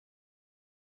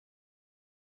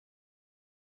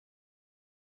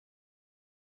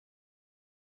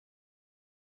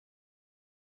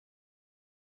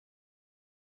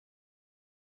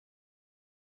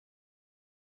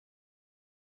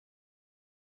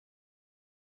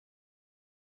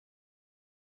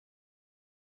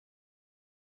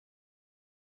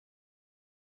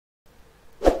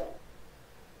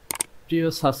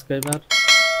প্রিয় সাবস্ক্রাইবার,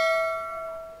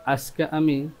 আজকে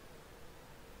আমি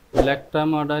lectra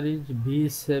modarish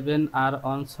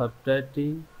v7r1 সফটওয়্যারটি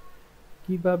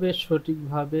কিভাবে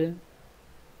সঠিকভাবে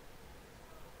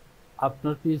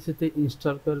আপনার পিসিতে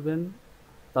ইনস্টল করবেন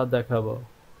তা দেখাবো।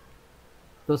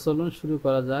 তো চলুন শুরু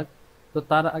করা যাক। তো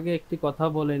তার আগে একটি কথা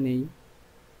বলে নেই,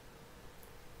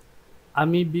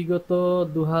 আমি বিগত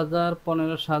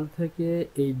 2015 সাল থেকে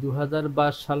এই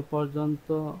 2022 সাল পর্যন্ত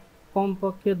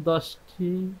কমপক্ষে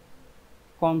 10টি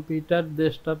কম্পিউটার,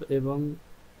 ডেস্কটপ এবং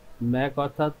ম্যাক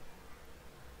অর্থাৎ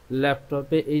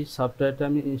ল্যাপটপে এই সফটওয়্যারটা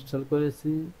আমি ইনস্টল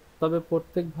করেছি। তবে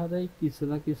প্রত্যেকবারেই কিছু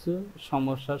না কিছু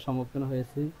সমস্যার সম্মুখীন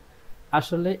হয়েছি।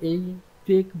 আসলে এই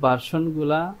টেক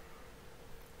ভার্সনগুলা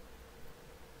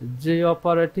যে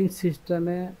অপারেটিং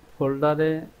সিস্টেমে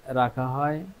ফোল্ডারে রাখা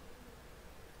হয়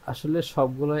আসলে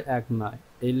সবগুলোই এক নয়।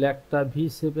 এই lectra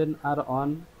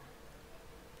v7r1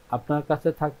 আপনার কাছে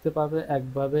থাকতে পারবে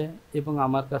একভাবে এবং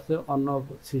আমার কাছে অন্য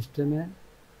সিস্টেমে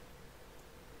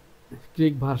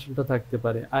ক্লিক ভার্সনটা থাকতে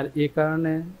পারে। আর এ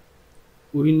কারণে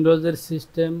উইন্ডোজের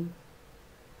সিস্টেম,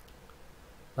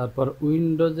 তারপর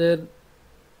উইন্ডোজের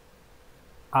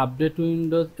আপডেট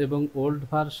উইন্ডোজ এবং ওল্ড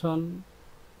ভার্সন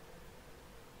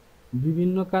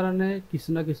বিভিন্ন কারণে কিছু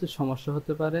না কিছু সমস্যা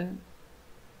হতে পারে।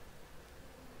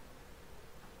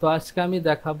 তো আজকে আমি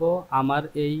দেখাবো আমার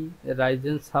এই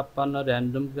Ryzen 56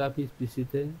 র্যান্ডম গ্রাফিক্স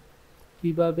পিসিতে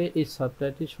কিভাবে এই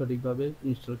সফটওয়্যারটি সঠিকভাবে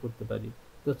ইনস্টল করতে পারি।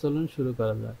 তো চলুন শুরু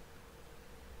করা যাক।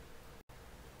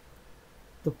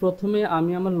 তো প্রথমে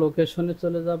আমি আমার লোকেশনে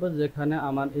চলে যাব যেখানে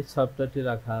আমার এই সফটওয়্যারটি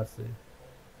রাখা আছে।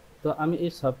 তো আমি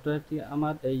এই সফটওয়্যারটি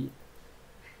আমার এই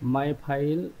মাই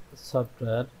ফাইল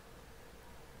সফটওয়্যার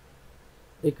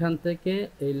এখান থেকে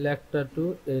এই lectra 2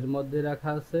 এর মধ্যে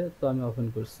রাখা আছে। তো আমি ওপেন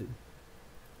করছি।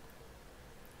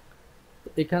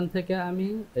 এখান থেকে আমি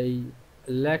এই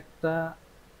lectra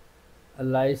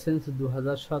লাইসেন্স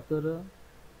 2017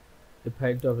 এই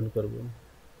ফাইলটা ওপেন করব।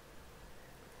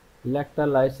 lectra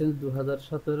লাইসেন্স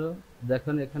 2017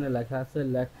 দেখুন এখানে লেখা আছে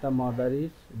lectra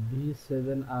modarish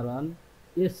v7r1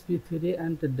 sp3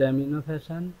 and damino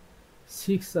version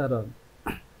 6r1।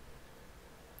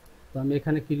 তো আমি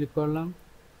এখানে ক্লিক করলাম,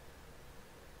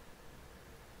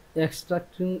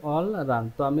 এক্সট্রাক্টিং অল রান।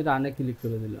 তো আমি রানে ক্লিক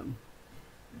করে দিলাম,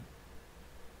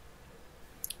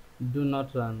 ডু নট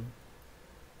রান।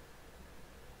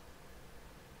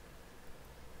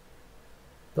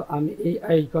 তো আমি এই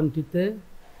আইকনটিতে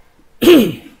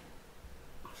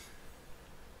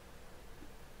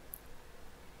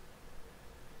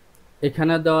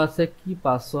এখানে দেওয়া আছে কি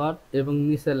পাসওয়ার্ড এবং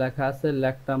নিচে লেখা আছে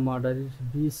lectra modarish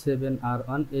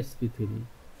v7r1 sp3।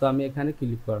 তো আমি এখানে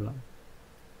ক্লিক করলাম,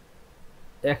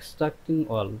 এক্সট্রাক্টিং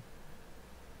অল,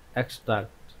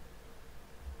 এক্সট্রাক্ট।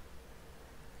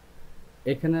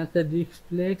 এখানে আছে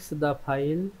reflex the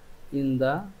file in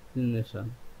the destination.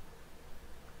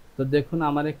 তো দেখুন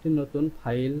আমার একটি নতুন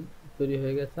ফাইল তৈরি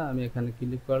হয়ে গেছে। আমি এখানে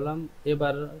ক্লিক করলাম,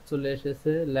 এবার চলে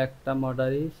এসেছে lectra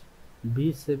modarish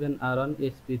v7r1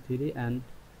 sp3 and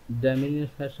damino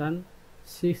version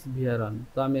 6v1।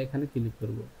 তো আমি এখানে ক্লিক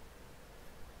করব।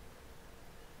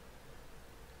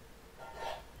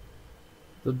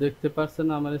 তো দেখতে পাচ্ছেন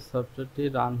আমার এই সফটওয়্যারটি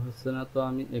রান হচ্ছে না। তো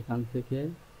আমি এখান থেকে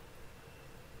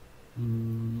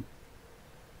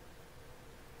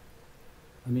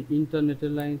আমি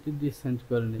ইন্টারনেটের লাইনটি ডিসেন্ড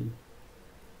করে নিই।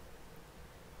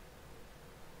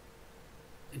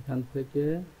 এখান থেকে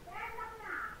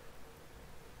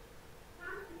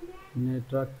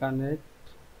নেটওয়ার্ক কানেক্ট,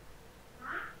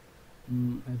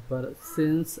 এরপর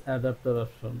সেন্স অ্যাডাপ্টার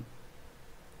অপশন,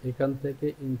 এখান থেকে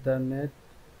ইন্টারনেট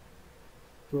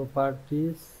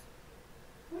প্রপার্টিজ,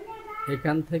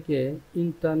 এখান থেকে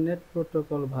ইন্টারনেট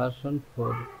প্রোটোকল ভার্সন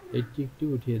 4 এই টিকটি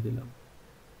উঠিয়ে দিলাম,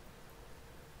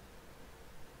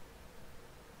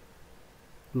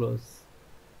 ক্লোজ।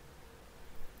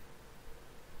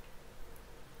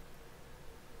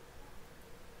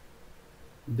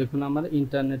 দেখুন আমার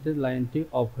ইন্টারনেটের লাইনটি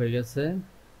অফ হয়ে গেছে।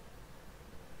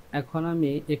 এখন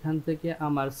আমি এখান থেকে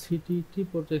আমার সিটিটি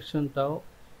প্রোটেকশনটাও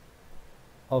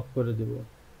অফ করে দেব।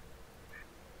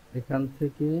 এখান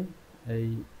থেকে এই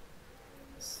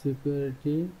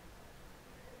সিকিউরিটি,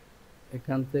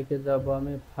 এখান থেকে যাব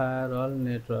আমি ফায়ারওয়াল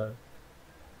নেটওয়ার্ক,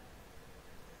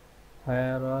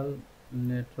 ফায়ারওয়াল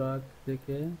নেটওয়ার্ক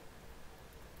থেকে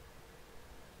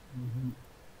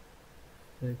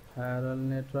ফায়ারওয়াল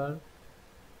নেটওয়ার্ক,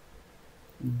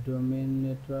 ডোমেইন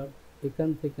নেটওয়ার্ক, এখান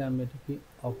থেকে আমি এটাকে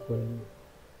অফ করে নিই।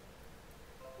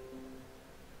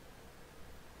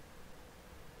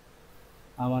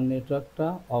 আমার নেটওয়ার্কটা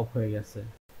অফ হয়ে গেছে।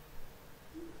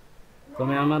 তো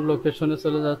আমি আমার লোকেশনে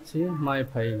চলে যাচ্ছি, মাই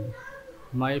ফাইল,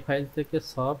 মাই ফাইল থেকে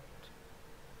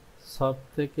সফট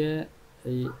থেকে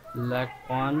এই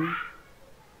lectra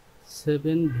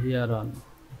 7v1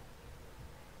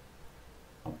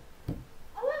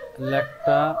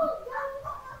 lectra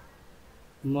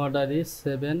modaris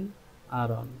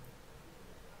 7r1।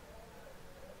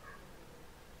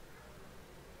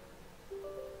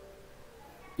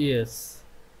 Yes,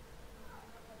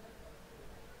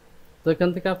 তো এখান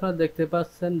থেকে আপনারা দেখতে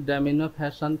পাচ্ছেন ডামিনো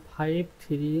ফ্যাশন 5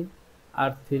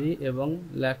 3 এবং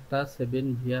ল্যাক্টা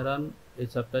 7v1 এই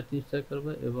সফটওয়্যারটি ইনস্টল করব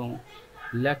এবং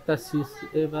ল্যাক্টা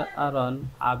 6r1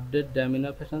 আপডেট ডামিনো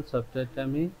ফ্যাশন সফটওয়্যারটা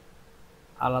আমি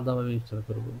আলাদাভাবে ইনস্টল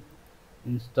করব।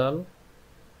 ইনস্টল,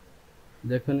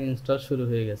 দেখুন ইনস্টল শুরু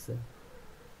হয়ে গেছে।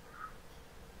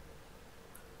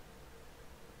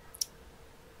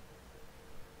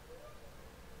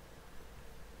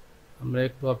 আমরা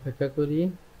একটু অপেক্ষা করি।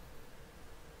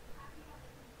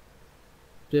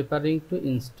 Preparing two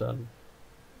install.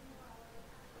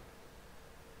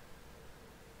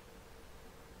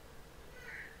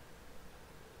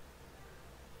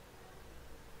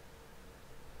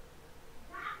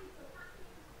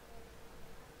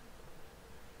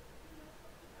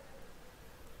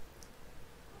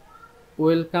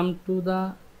 Welcome to the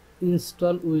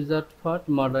install wizard for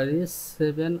modarish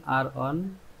 7r1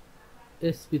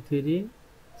 sp3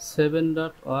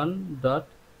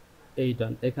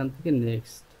 7.1.81। এখান থেকে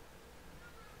নেক্সট।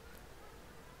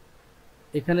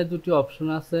 এখানে দুটি অপশন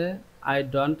আছে, I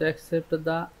don't accept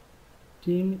the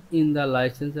team in the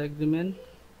licence agreement,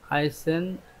 I Sen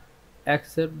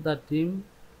accept the team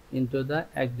into the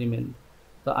agreement.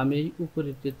 তো আমি এই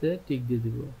উপরেটিতে টিক দিয়ে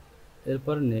দিব।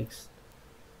 এরপর নেক্সট।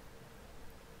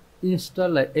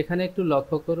 ইনস্টল, এখানে একটু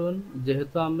লক্ষ্য করুন,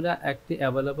 যেহেতু আমরা একটি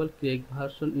অ্যাভেলেবল ক্রেক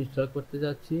ভার্সন ইনস্টল করতে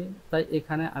যাচ্ছি, তাই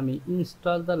এখানে আমি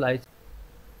ইনস্টল দ্য লাইসেন্স,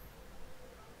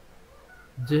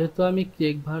 যেহেতু আমি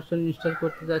ক্রেক ভার্সন ইনস্টল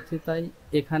করতে যাচ্ছি, তাই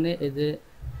এখানে এই যে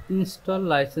ইনস্টল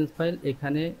লাইসেন্স ফাইল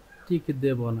এখানে টিক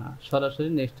দেব না, সরাসরি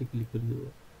নেক্সটে ক্লিক করে দেব।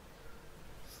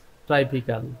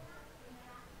 ট্রাইপিক্যাল,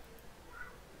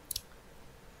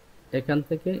 এখান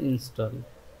থেকে ইনস্টল।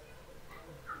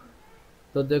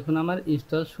 তো দেখুন আমার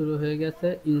ইনস্টল শুরু হয়ে গেছে।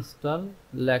 ইনস্টল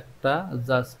ল্যাক্টা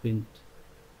জাসপিন্ট।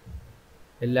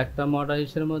 এই ল্যাক্টা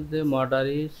মডারিশের মধ্যে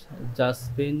মডারিশ,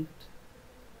 জাসপিন্ট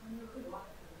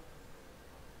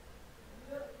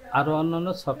আরও অন্যান্য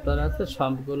সফটওয়্যার আছে,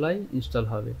 সবগুলাই ইনস্টল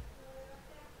হবে।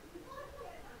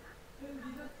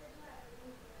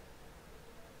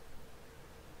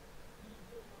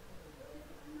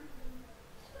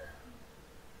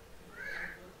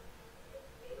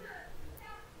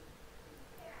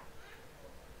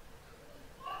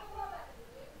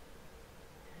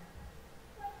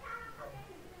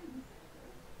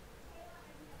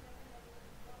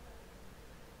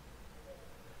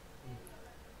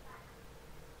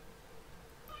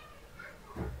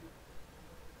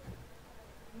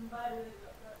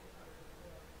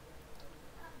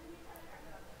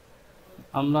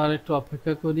 আমরা আর একটু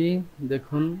অপেক্ষা করি।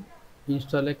 দেখুন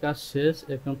ইনস্টলের কাজ শেষ,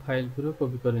 এখন ফাইলগুলো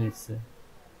কপি করে নিচ্ছে।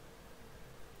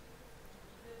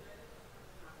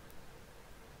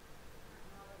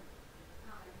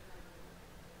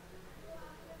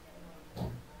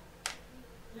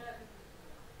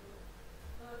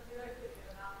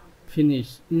 Finish,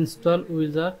 install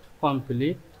wizard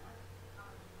complete.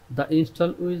 The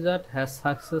install wizard has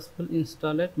successfully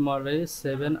installed modarish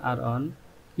 7r1।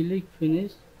 Click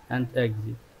finish and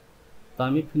exit। তো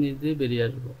আমি ফিনিশ দিয়ে বেরিয়ে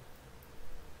আসবো।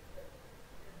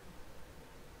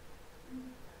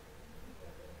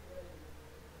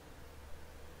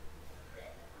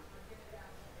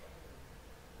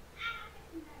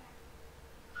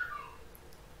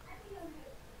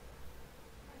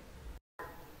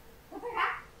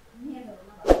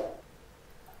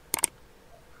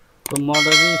 তো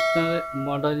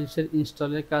মডারিশের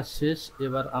ইনস্টলের কাজ শেষ।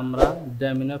 এবার আমরা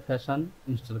ডামিনো ফ্যাশন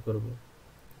ইনস্টল করব।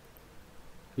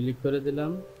 ক্লিক করে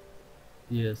দিলাম,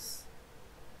 yes.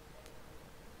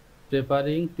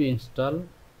 Preparing two install.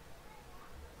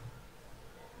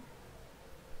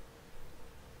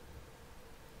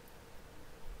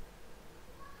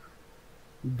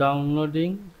 Downloading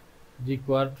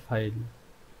required file.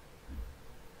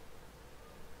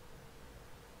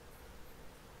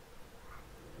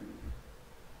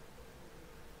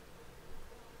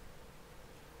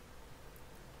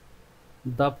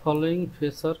 The following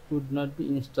feature could not be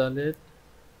installed: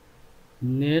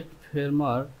 net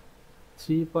firmware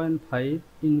 3.5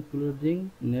 including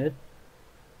net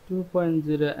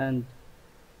 2.0 and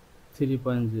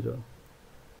 3.0।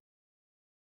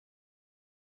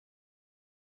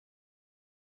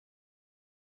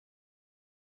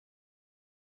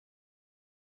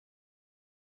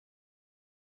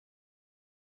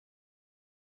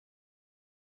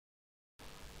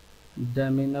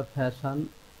 damino fashion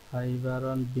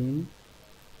v7r1 bin,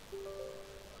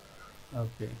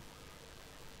 ওকে।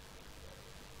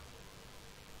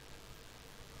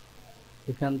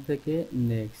 এখান থেকে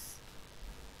next,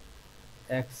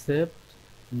 accept,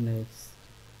 next,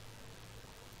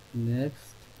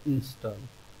 next, install.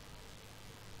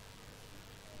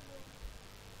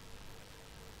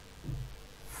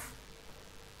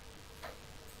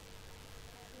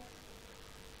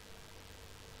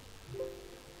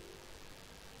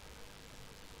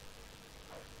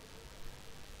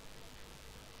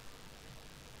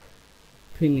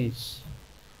 Finish.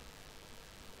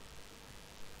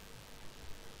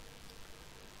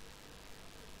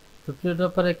 তো প্রিয়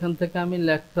developer, এখান থেকে আমি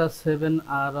lectra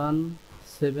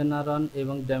 7r1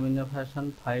 এবং damino fashion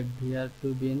 5v2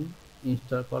 bin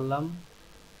install করলাম।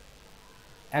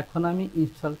 এখন আমি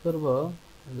ইনস্টল করব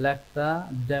lectra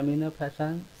damino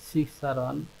fashion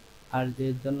 6r1, আর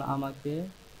এর জন্য আমাকে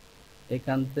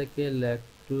এখান থেকে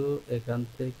lectra, এখান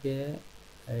থেকে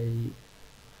এই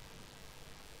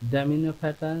damino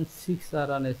fashion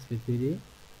 6r1 sp3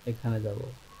 এখানে যাব,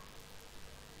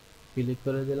 ক্লিক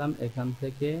করে দিলাম। এখান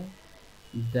থেকে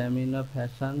damino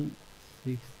fashion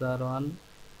 6r1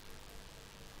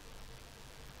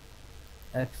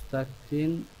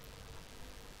 extracting,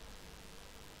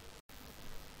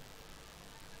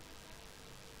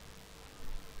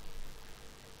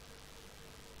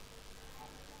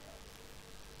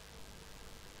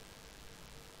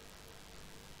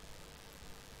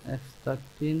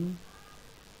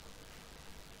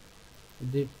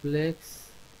 reflex,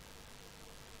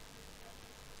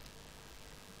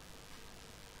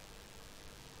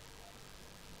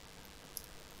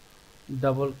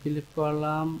 double click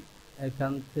করলাম।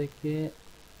 এখান থেকে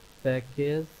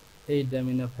প্যাকেজ, এই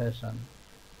damino fashion,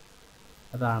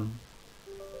 run,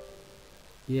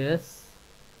 yes,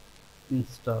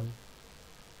 install.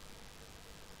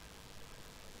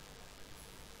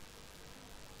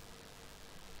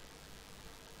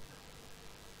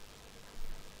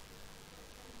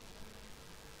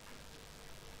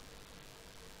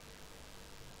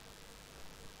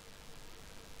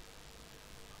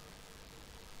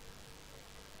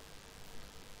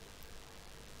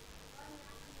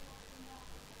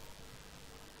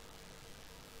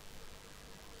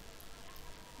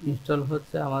 Install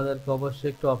হচ্ছে, আমাদেরকে অবশ্যই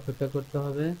একটু অপেক্ষা করতে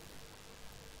হবে।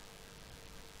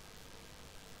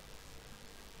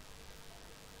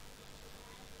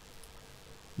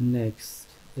 নেক্সট,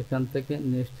 এখান থেকে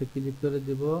নেক্সট ক্লিক করে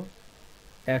দিব,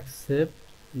 অ্যাকসেপ্ট,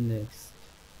 নেক্সট।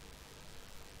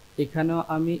 এখানেও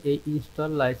আমি এই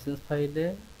ইনস্টল লাইসেন্স ফাইলে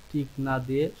টিক না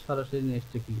দিয়ে সরাসরি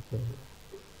নেক্সটে ক্লিক করব,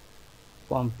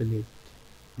 কমপ্লিট,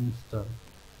 ইনস্টল।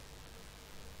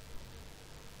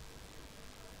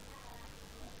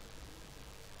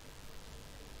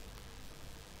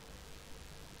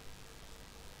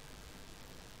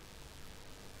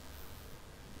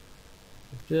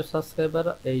 প্রিয় সাবস্ক্রাইবার,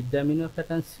 এই damino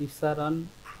fashion 6r1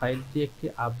 ফাইলটি একটি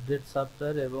আপডেট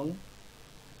সফটওয়্যার এবং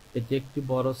এটি একটি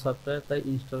বড় সফটওয়্যার, তাই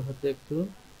ইনস্টল হতে একটু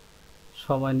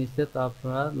সময় নিচ্ছে। তো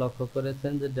আপনারা লক্ষ্য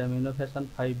করেছেন যে damino fashion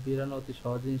 5v1 অতি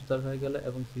সহজে ইনস্টল হয়ে গেল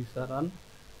এবং 6r1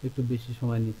 একটু বেশি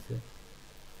সময় নিচ্ছে।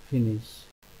 ফিনিশ।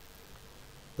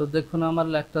 তো দেখুন, আমার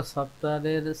lectra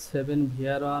সফটওয়্যারের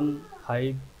 7v1,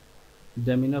 5,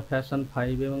 damino fashion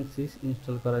 5 এবং 6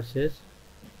 ইনস্টল করা শেষ।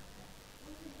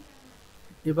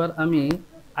 এবার আমি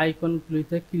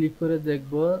আইকনগুলিতে ক্লিক করে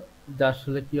দেখব যে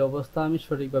আসলে কি অবস্থা, আমি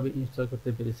সঠিকভাবে ইনস্টল করতে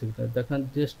পেরেছি কিনা। দেখেন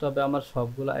ডেস্কটপে আমার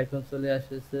সবগুলো আইকন চলে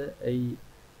এসেছে, এই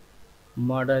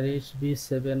modarish,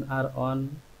 v7r1,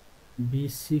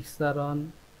 v6r1,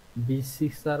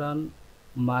 v6r1,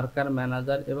 marker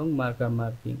manager এবং মার্কার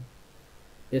মার্কিং।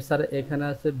 এছাড়া এখানে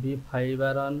আছে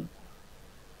v5r1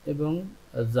 এবং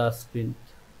জাস্ট প্রিন্ট।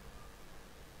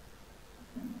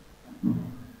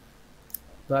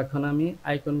 তো এখন আমি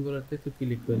আইকনগুলোতে একটু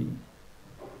ক্লিক করি।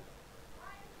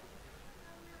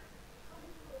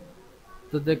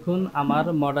 তো দেখুন, আমার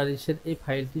মডারিশের এই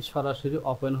ফাইলটি সরাসরি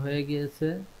ওপেন হয়ে গিয়েছে,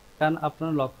 কারণ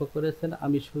আপনারা লক্ষ্য করেছেন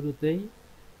আমি শুরুতেই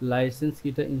লাইসেন্স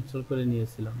কিটা ইনস্টল করে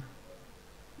নিয়েছিলাম।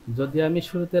 যদি আমি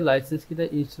শুরুতে লাইসেন্স কিটা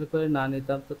ইনস্টল করে না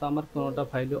নিতাম তো আমার কোনোটা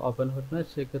ফাইলই ওপেন হতো না,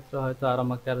 সেক্ষেত্রে হয়তো আর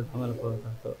আমাকে আর ঝামেলা করতে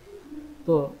হতো।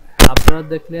 তো আপনারা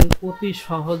দেখলেন অতি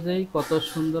সহজেই কত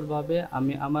সুন্দরভাবে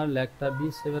আমি আমার lectra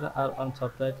v7r1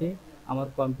 সফটওয়্যারটি আমার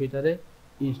কম্পিউটারে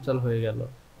ইনস্টল হয়ে গেল।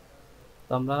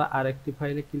 তো আমরা আরেকটি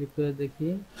ফাইলে ক্লিক করে দেখি।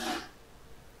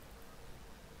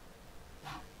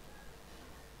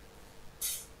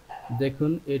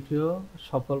 দেখুন, এটিও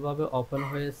সফলভাবে ওপেন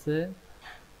হয়েছে।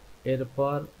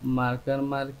 এরপর মার্কার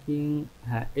মার্কিং,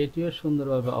 হ্যাঁ, এটিও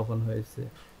সুন্দরভাবে ওপেন হয়েছে।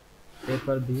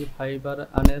 এরপর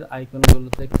v5r1 এর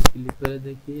আইকনগুলোতে ক্লিক করে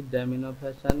দেখি ড্যামিনো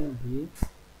ফ্যাশন ভি,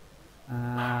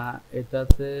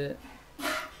 এটাতে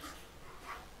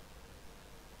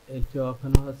এটি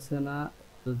ওপেন হচ্ছে না।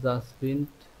 তো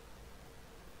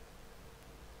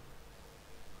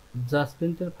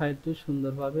জাসপ্রিন্টের ফাইলটি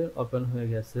সুন্দরভাবে ওপেন হয়ে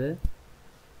গেছে।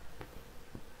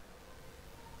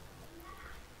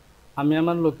 আমি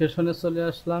আমার লোকেশনে চলে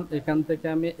আসলাম। এখান থেকে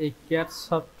আমি এই ক্যাট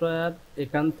সফটওয়্যার,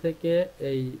 এখান থেকে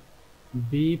এই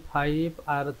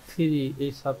v5r3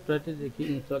 এই সফটওয়্যারটি দেখি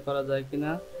ইনস্টল করা যায়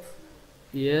কিনা।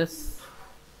 ইয়েস,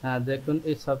 হ্যাঁ দেখুন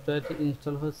এই সফটওয়্যারটি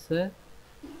ইনস্টল হচ্ছে।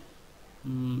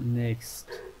 Next,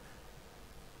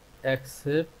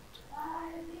 accept,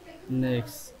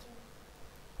 next,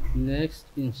 next,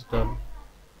 install,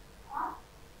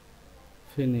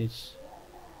 finish.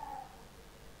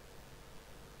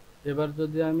 এবার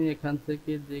যদি আমি এখান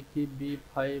থেকে দেখি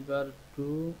v5r2,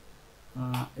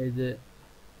 এই যে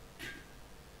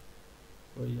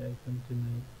ওই আইকনটি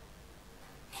নেই,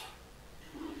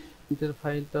 এর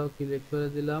ফাইলটাও ক্লিক করে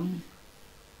দিলাম।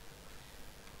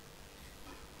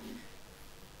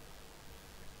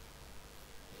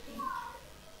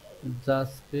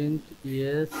 Just print,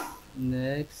 yes,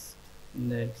 next,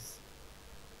 next.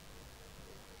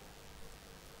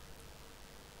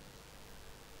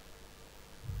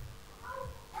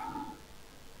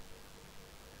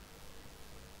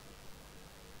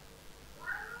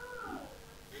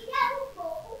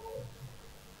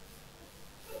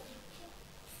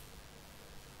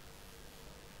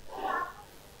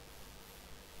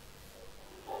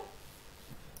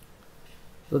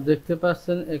 তো দেখতে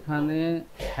পাচ্ছেন এখানে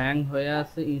হ্যাং হয়ে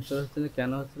আছে, ইনস্টল হচ্ছে না,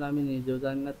 কেন হচ্ছে না আমি নিজেও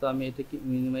জানি না। তো আমি এটাকে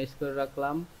মিনিমাইজ করে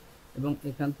রাখলাম এবং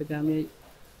এখান থেকে আমি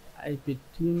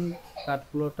আইপি-টিম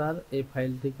কাটপ্লটার এই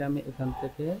ফাইলটিকে আমি এখান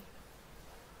থেকে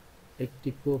একটি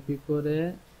কপি করে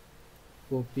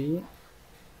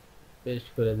পেস্ট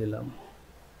করে দিলাম।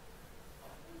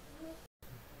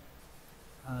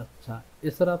 আচ্ছা,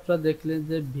 এছাড়া আপনারা দেখলেন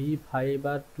যে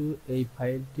v5r2 এই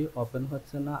ফাইলটি ওপেন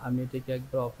হচ্ছে না। আমি এটাকে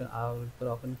একবার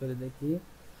ওপেন করে দেখি।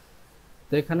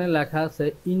 তো এখানে লেখা আছে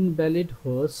invalid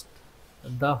host,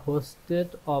 the hosted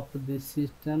of this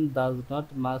system does not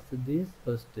match this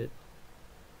hosted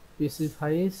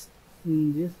specifies in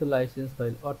this licence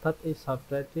file. অর্থাৎ এই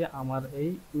সফটওয়্যারটি আমার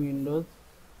এই উইন্ডোজ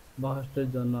বা হোস্টের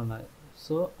জন্য নয়।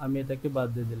 সো আমি এটাকে বাদ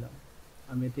দিয়ে দিলাম,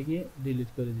 আমি এটাকে ডিলিট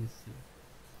করে দিচ্ছি।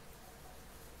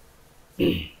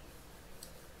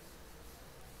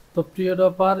 তো প্রিয়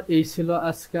ডপার, এই ছিল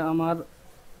আজকে আমার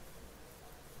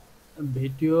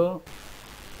ভিডিও।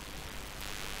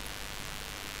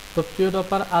 তো প্রিয়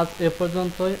ডপার, আজ এ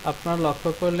পর্যন্তই। আপনারা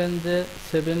লক্ষ্য করলেন যে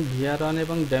 7v1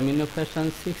 এবং damino fashion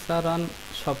 6r1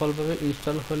 সফলভাবে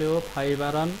ইনস্টল হলেও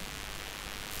 5r1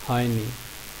 হয়নি।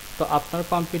 তো আপনার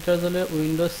কম্পিউটার যদি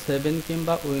উইন্ডোজ 7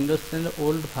 কিংবা উইন্ডোজ 10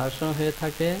 ওল্ড ভার্সন হয়ে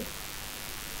থাকে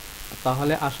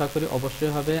তাহলে আশা করি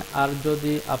অবশ্যই হবে। আর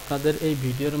যদি আপনাদের এই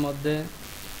ভিডিওর মধ্যে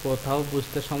কোথাও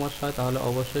বুঝতে সমস্যা হয় তাহলে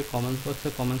অবশ্যই কমেন্ট বক্সে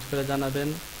কমেন্টস করে জানাবেন।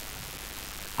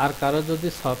 আর কারো যদি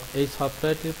এই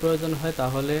সফটওয়্যারটির প্রয়োজন হয়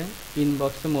তাহলে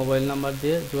ইনবক্সে মোবাইল নাম্বার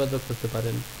দিয়ে যোগাযোগ করতে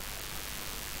পারেন।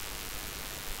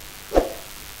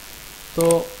 তো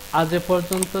আজ এ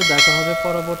পর্যন্ত, দেখা হবে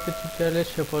পরবর্তী টিউটোরিয়ালে।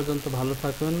 সে পর্যন্ত ভালো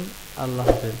থাকুন। আল্লাহ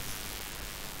হাফেজ।